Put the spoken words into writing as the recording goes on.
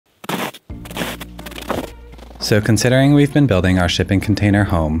So considering we've been building our shipping container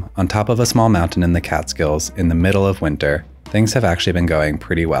home on top of a small mountain in the Catskills in the middle of winter, things have actually been going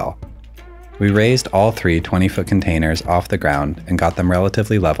pretty well. We raised all three 20-foot containers off the ground and got them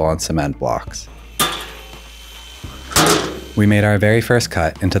relatively level on cement blocks. We made our very first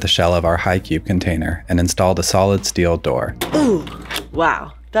cut into the shell of our high cube container and installed a solid steel door. Ooh,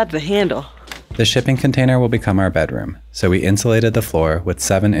 wow, that's a handle. The shipping container will become our bedroom, so we insulated the floor with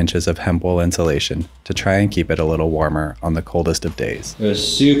 7 inches of hemp wool insulation to try and keep it a little warmer on the coldest of days. It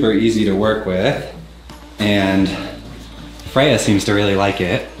was super easy to work with, and Freja seems to really like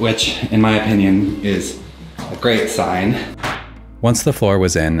it, which in my opinion is a great sign. Once the floor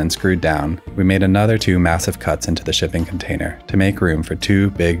was in and screwed down, we made another 2 massive cuts into the shipping container to make room for 2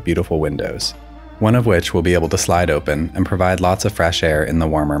 big, beautiful windows, one of which will be able to slide open and provide lots of fresh air in the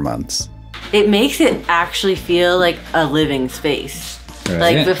warmer months. It makes it actually feel like a living space. Right.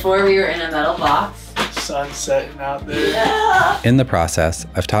 Like before we were in a metal box. Sun setting out there. Yeah. In the process,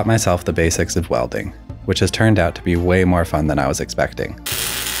 I've taught myself the basics of welding, which has turned out to be way more fun than I was expecting.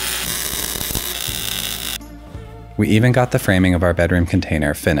 We even got the framing of our bedroom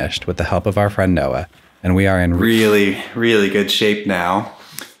container finished with the help of our friend Noah, and we are in really, really good shape now.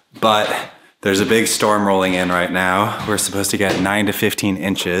 But there's a big storm rolling in right now. We're supposed to get 9 to 15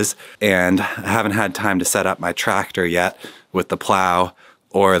 inches, and I haven't had time to set up my tractor yet with the plow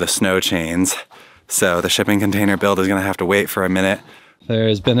or the snow chains. So the shipping container build is gonna have to wait for a minute.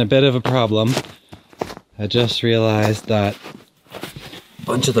 There's been a bit of a problem. I just realized that a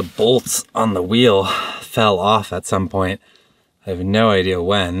bunch of the bolts on the wheel fell off at some point. I have no idea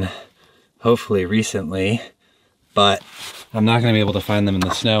when, hopefully recently, but I'm not gonna be able to find them in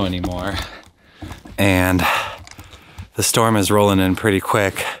the snow anymore. And the storm is rolling in pretty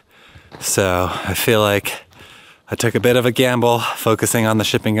quick, so I feel like I took a bit of a gamble focusing on the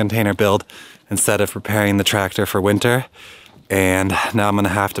shipping container build instead of preparing the tractor for winter, and now I'm gonna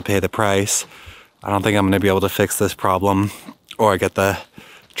have to pay the price. I don't think I'm gonna be able to fix this problem or get the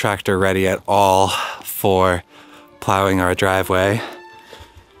tractor ready at all for plowing our driveway,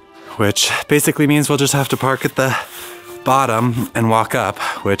 which basically means we'll just have to park at the bottom and walk up,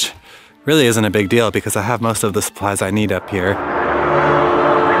 which really isn't a big deal because I have most of the supplies I need up here.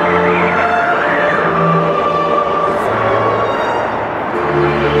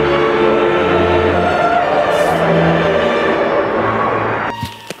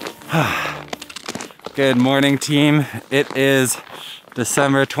 Good morning, team. It is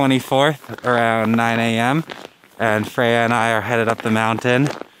December 24th around 9 a.m. and Freja and I are headed up the mountain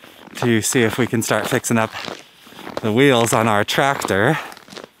to see if we can start fixing up the wheels on our tractor.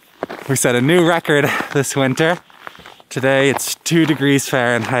 We set a new record this winter. Today it's 2 degrees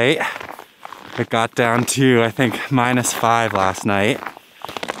Fahrenheit. It got down to, I think, -5 last night.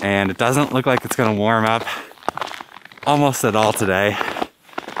 And it doesn't look like it's gonna warm up almost at all today.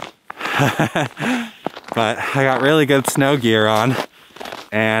 But I got really good snow gear on.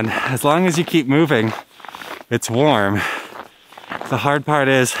 And as long as you keep moving, it's warm. The hard part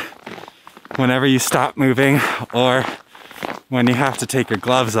is whenever you stop moving or when you have to take your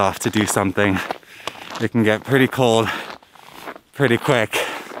gloves off to do something, it can get pretty cold pretty quick.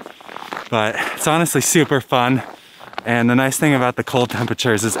 But it's honestly super fun. And the nice thing about the cold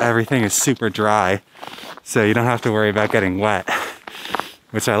temperatures is everything is super dry. So you don't have to worry about getting wet,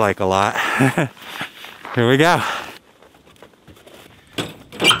 which I like a lot. Here we go.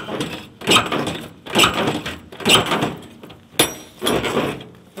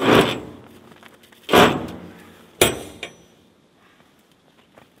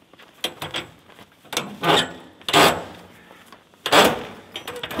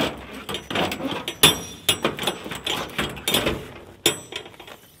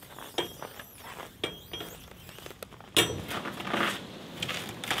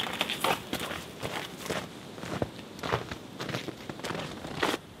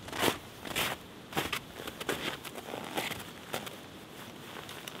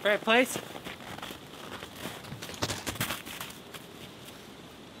 Right place?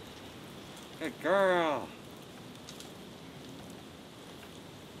 Good girl.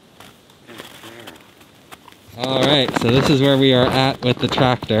 Good girl. All right, so this is where we are at with the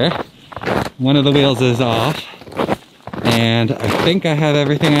tractor. One of the wheels is off, and I think I have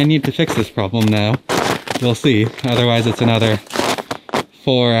everything I need to fix this problem now. We'll see. Otherwise, it's another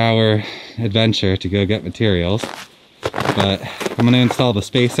 4-hour adventure to go get materials. But I'm going to install the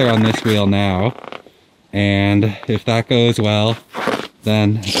spacer on this wheel now, and if that goes well,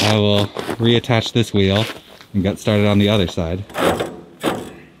 then I will reattach this wheel and get started on the other side.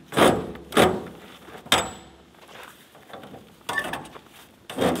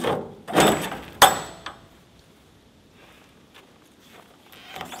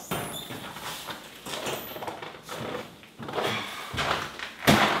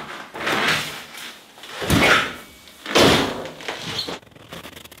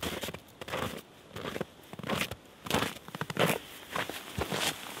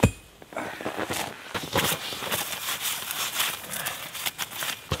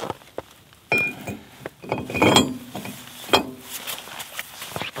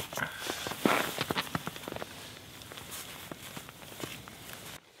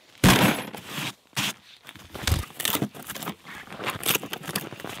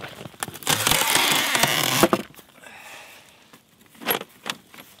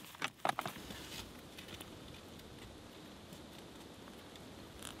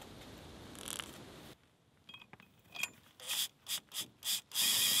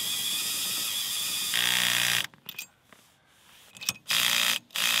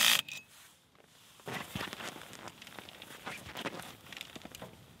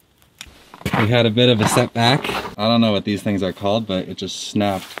 we had a bit of a setback. I don't know what these things are called, but it just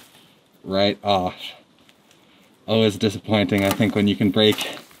snapped right off. Always disappointing, I think, when you can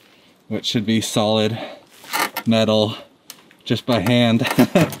break what should be solid metal just by hand.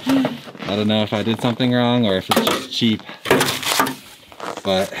 I don't know if I did something wrong or if it's just cheap,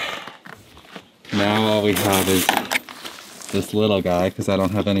 but now all we have is this little guy because I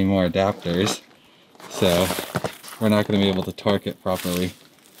don't have any more adapters, so we're not going to be able to torque it properly,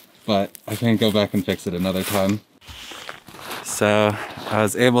 but I can go back and fix it another time. So I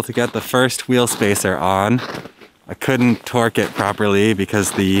was able to get the first wheel spacer on. I couldn't torque it properly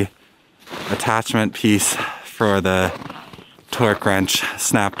because the attachment piece for the torque wrench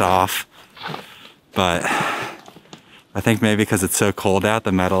snapped off, but I think maybe because it's so cold out,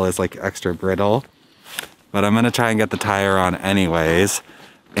 the metal is like extra brittle. But I'm gonna try and get the tire on anyways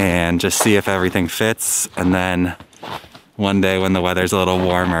and just see if everything fits, and then one day when the weather's a little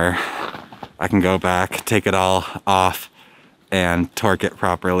warmer, I can go back, take it all off and torque it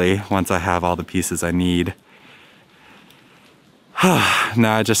properly once I have all the pieces I need.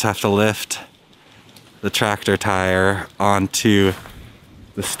 Now I just have to lift the tractor tire onto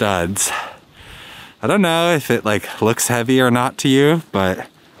the studs. I don't know if it like looks heavy or not to you, but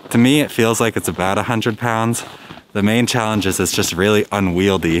to me it feels like it's about 100 pounds. The main challenge is it's just really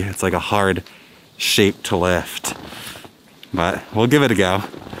unwieldy. It's like a hard shape to lift, but we'll give it a go.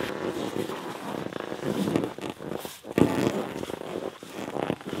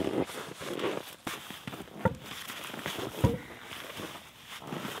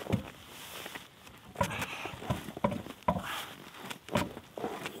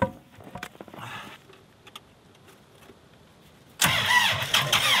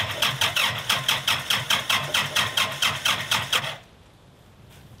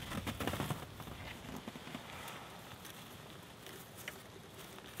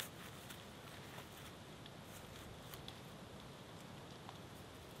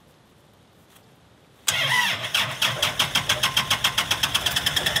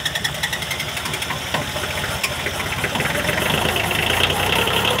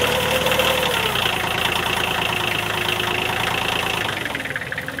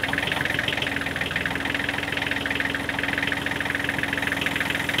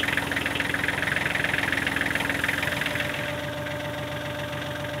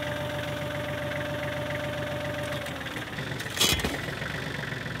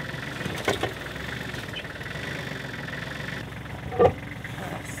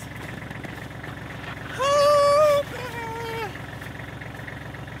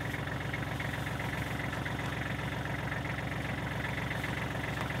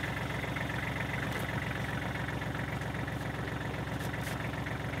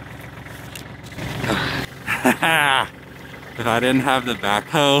 If I didn't have the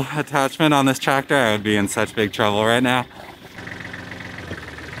backhoe attachment on this tractor, I would be in such big trouble right now.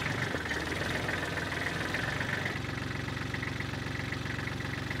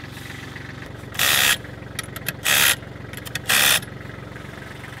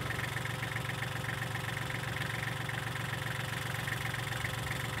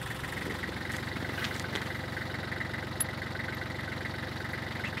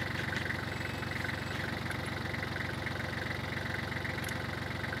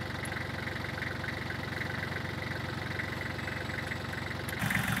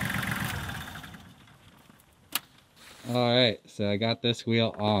 Alright, so I got this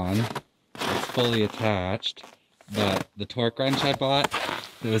wheel on. It's fully attached, but the torque wrench I bought,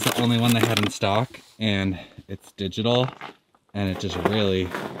 it was the only one they had in stock, and it's digital, and it just really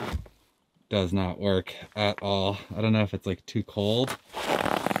does not work at all. I don't know if it's like too cold,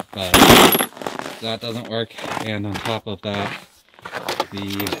 but that doesn't work. And on top of that,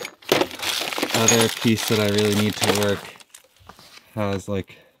 the other piece that I really need to work has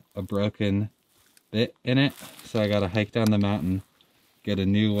like a broken bit in it, so I gotta hike down the mountain, get a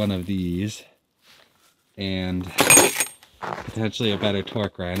new one of these, and potentially a better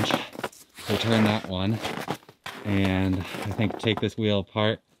torque wrench, return that one, and I think take this wheel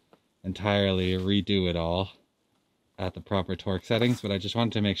apart entirely, redo it all at the proper torque settings. But I just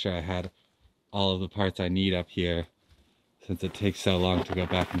wanted to make sure I had all of the parts I need up here, since it takes so long to go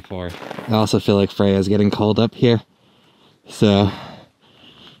back and forth. I also feel like Freya is getting cold up here, so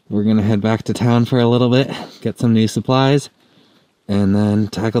we're gonna head back to town for a little bit, get some new supplies, and then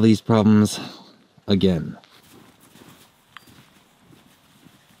tackle these problems again.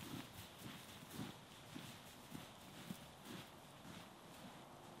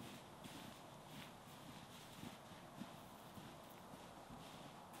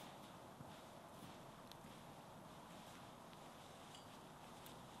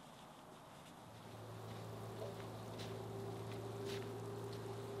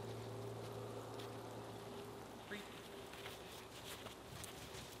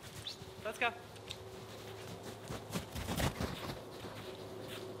 go.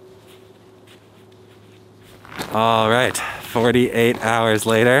 All right, 48 hours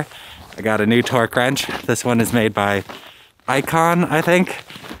later, I got a new torque wrench. This one is made by Icon, I think.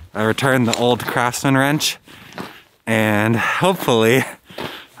 I returned the old Craftsman wrench, and hopefully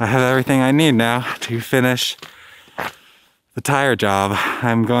I have everything I need now to finish the tire job.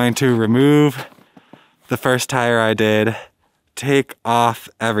 I'm going to remove the first tire I did, take off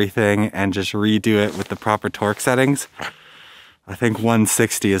everything, and just redo it with the proper torque settings. I think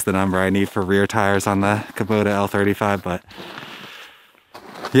 160 is the number I need for rear tires on the Kubota L35, but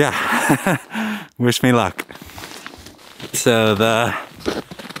yeah, wish me luck. So the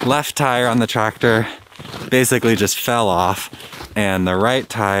left tire on the tractor basically just fell off, and the right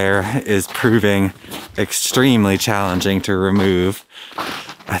tire is proving extremely challenging to remove.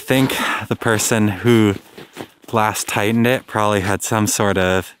 I think the person who last tightened it probably had some sort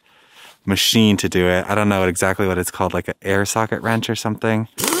of machine to do it. I don't know exactly what it's called, like an air socket wrench or something.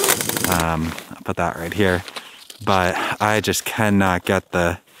 I'll put that right here. But I just cannot get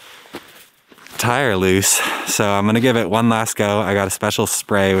the tire loose. So I'm gonna give it one last go. I got a special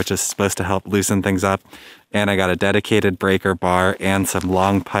spray which is supposed to help loosen things up. And I got a dedicated breaker bar and some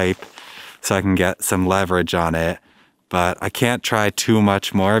long pipe so I can get some leverage on it. But I can't try too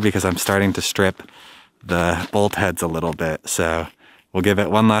much more because I'm starting to strip the bolt heads a little bit. So we'll give it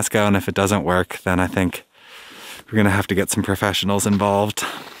one last go, and if it doesn't work, then I think we're gonna have to get some professionals involved.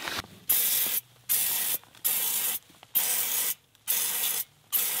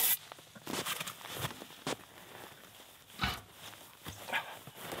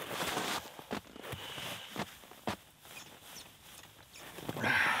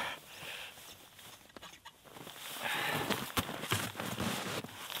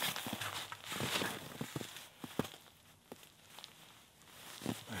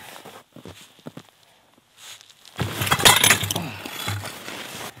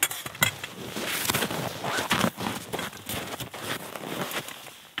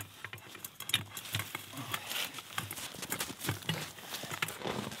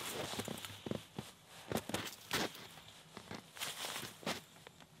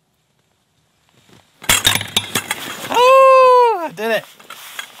 I did it.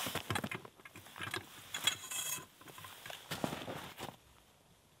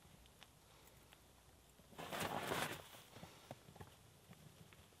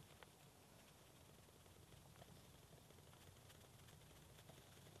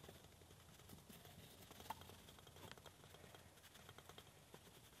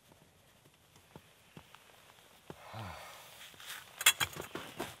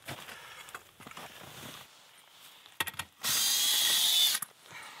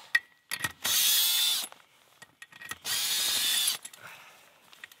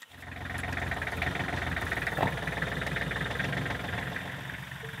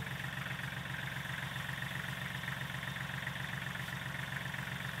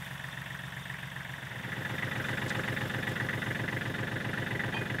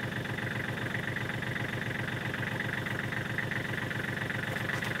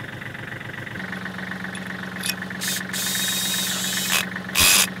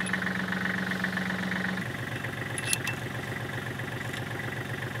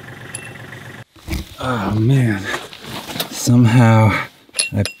 Oh man, somehow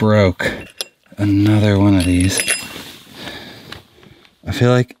I broke another one of these. I feel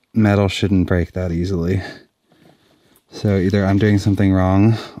like metal shouldn't break that easily. So either I'm doing something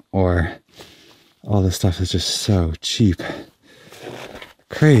wrong or all this stuff is just so cheap.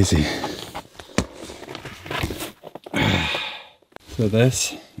 Crazy. So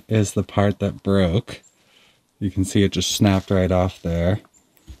this is the part that broke. You can see it just snapped right off there.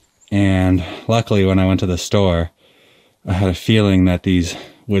 And luckily when I went to the store, I had a feeling that these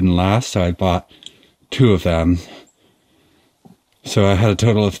wouldn't last, so I bought 2 of them. So I had a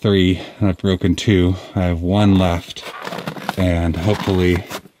total of 3, and I've broken 2. I have 1 left, and hopefully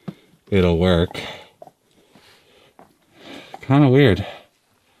it'll work. Kind of weird.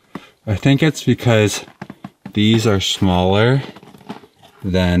 I think it's because these are smaller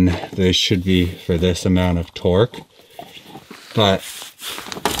than they should be for this amount of torque, but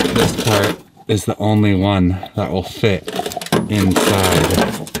this part is the only one that will fit inside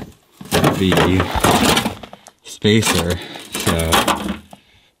the spacer, so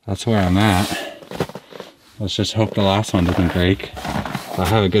that's where I'm at. Let's just hope the last one doesn't break. I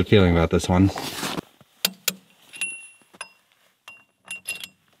have a good feeling about this one.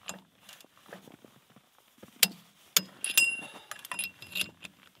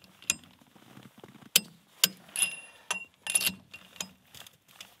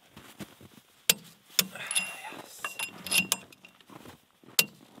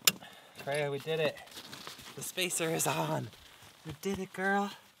 Freja, we did it. The spacer is on. We did it,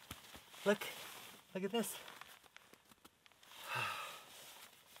 girl. Look at this.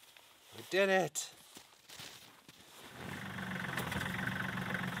 We did it.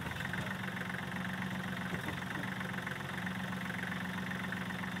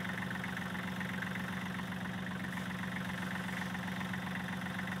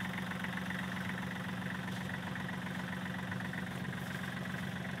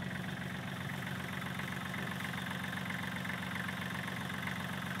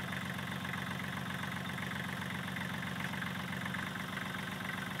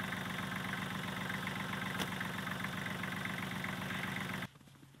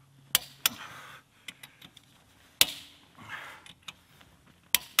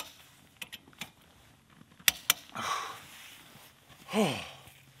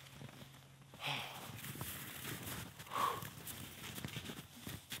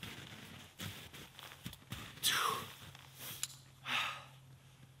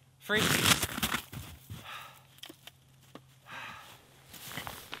 Free.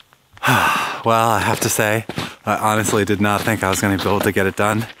 Well, I have to say, I honestly did not think I was going to be able to get it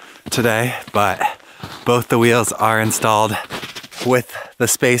done today, but both the wheels are installed with the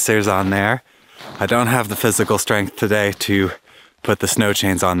spacers on there. I don't have the physical strength today to put the snow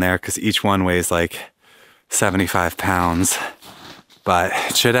chains on there because each one weighs like 75 pounds, but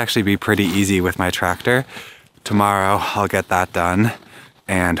it should actually be pretty easy with my tractor. Tomorrow I'll get that done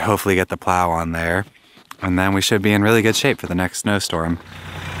and hopefully get the plow on there, and then we should be in really good shape for the next snowstorm.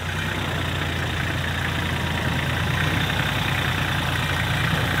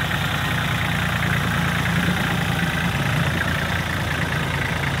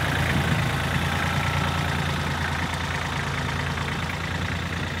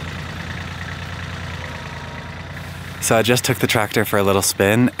 So I just took the tractor for a little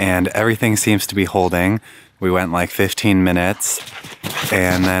spin and everything seems to be holding. We went like 15 minutes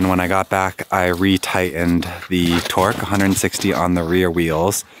and then when I got back I retightened the torque 160 on the rear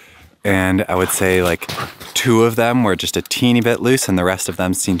wheels, and I would say like 2 of them were just a teeny bit loose and the rest of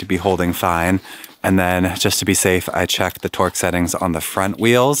them seemed to be holding fine. And then just to be safe I checked the torque settings on the front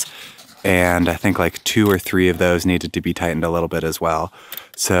wheels, and I think like 2 or 3 of those needed to be tightened a little bit as well.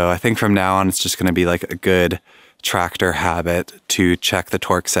 So I think from now on it's just going to be like a good tractor habit to check the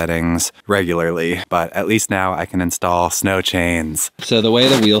torque settings regularly, but at least now I can install snow chains. So the way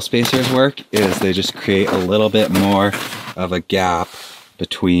the wheel spacers work is they just create a little bit more of a gap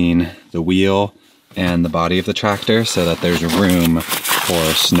between the wheel and the body of the tractor so that there's room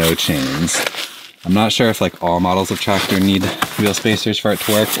for snow chains. I'm not sure if like all models of tractor need wheel spacers for it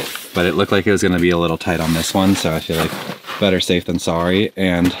to work, but it looked like it was going to be a little tight on this one, so I feel like better safe than sorry.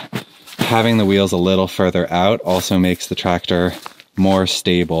 And having the wheels a little further out also makes the tractor more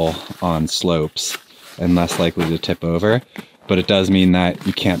stable on slopes and less likely to tip over, but it does mean that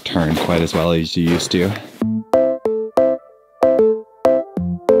you can't turn quite as well as you used to.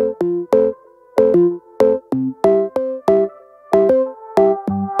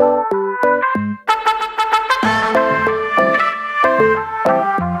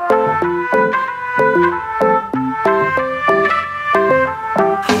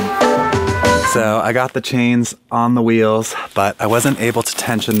 So I got the chains on the wheels, but I wasn't able to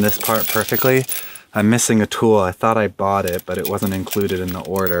tension this part perfectly. I'm missing a tool. I thought I bought it, but it wasn't included in the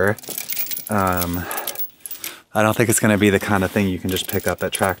order. I don't think it's gonna be the kind of thing you can just pick up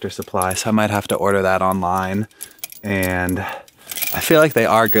at Tractor Supply, so I might have to order that online. And I feel like they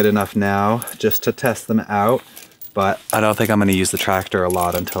are good enough now just to test them out, but I don't think I'm gonna use the tractor a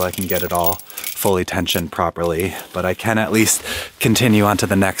lot until I can get it all fully tensioned properly. But I can at least continue on to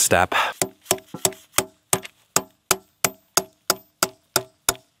the next step.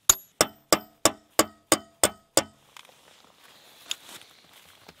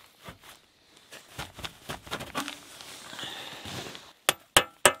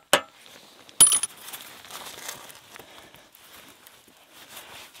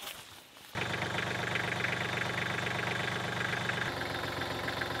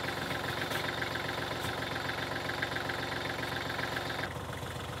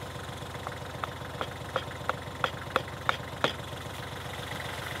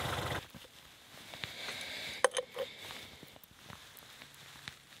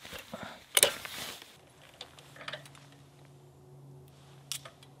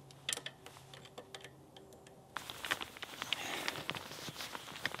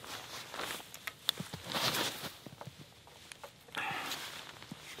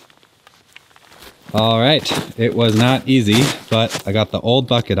 All right, it was not easy, but I got the old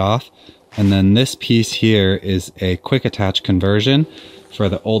bucket off, and then this piece here is a quick attach conversion. for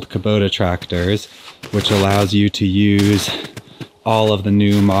the old Kubota tractors, which allows you to use all of the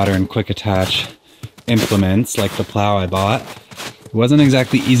new modern quick attach implements like the plow I bought. It wasn't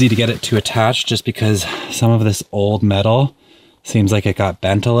exactly easy to get it to attach just because some of this old metal seems like it got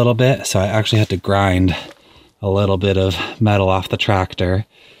bent a little bit, so I actually had to grind a little bit of metal off the tractor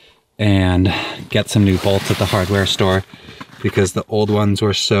and get some new bolts at the hardware store because the old ones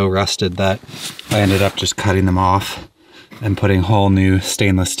were so rusted that I ended up just cutting them off and putting whole new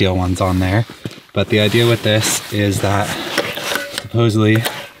stainless steel ones on there. But the idea with this is that supposedly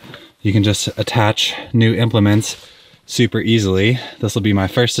you can just attach new implements super easily. This will be my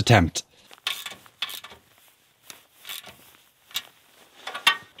first attempt.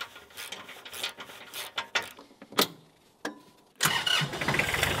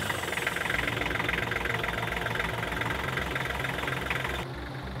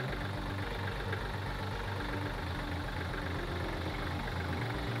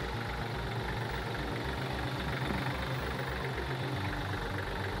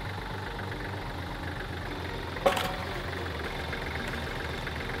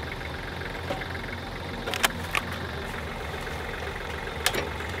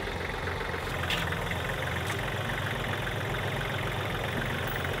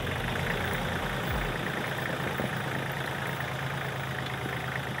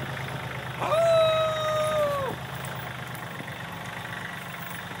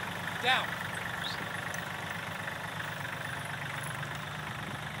 Down.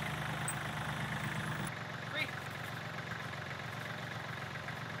 Free.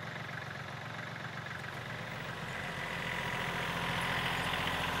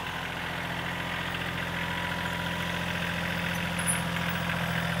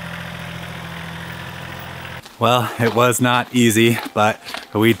 Well, it was not easy, but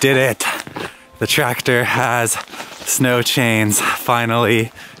we did it. The tractor has snow chains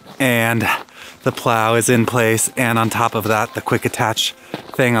finally, and the plow is in place, and on top of that, the quick attach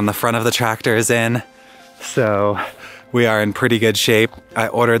thing on the front of the tractor is in. So we are in pretty good shape. I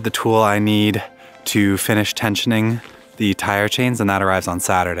ordered the tool I need to finish tensioning the tire chains, and that arrives on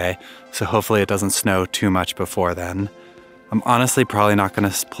Saturday. So hopefully it doesn't snow too much before then. I'm honestly probably not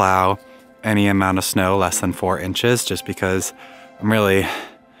gonna plow any amount of snow less than 4 inches, just because I'm really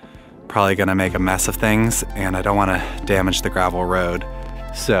probably gonna make a mess of things and I don't wanna damage the gravel road.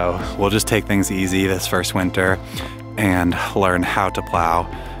 So we'll just take things easy this first winter and learn how to plow.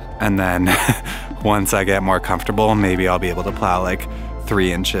 And then once I get more comfortable, maybe I'll be able to plow like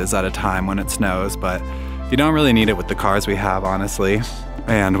 3 inches at a time when it snows. But you don't really need it with the cars we have, honestly.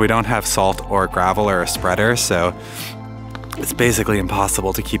 And we don't have salt or gravel or a spreader, so it's basically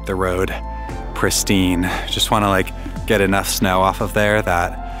impossible to keep the road pristine. Just wanna like get enough snow off of there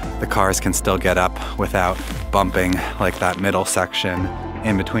that the cars can still get up without bumping like that middle section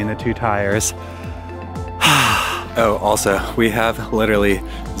in between the 2 tires. Oh, also, we have literally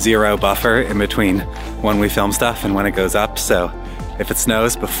 0 buffer in between when we film stuff and when it goes up, so if it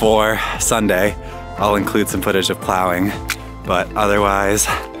snows before Sunday, I'll include some footage of plowing, but otherwise,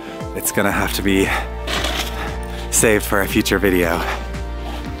 it's gonna have to be saved for a future video.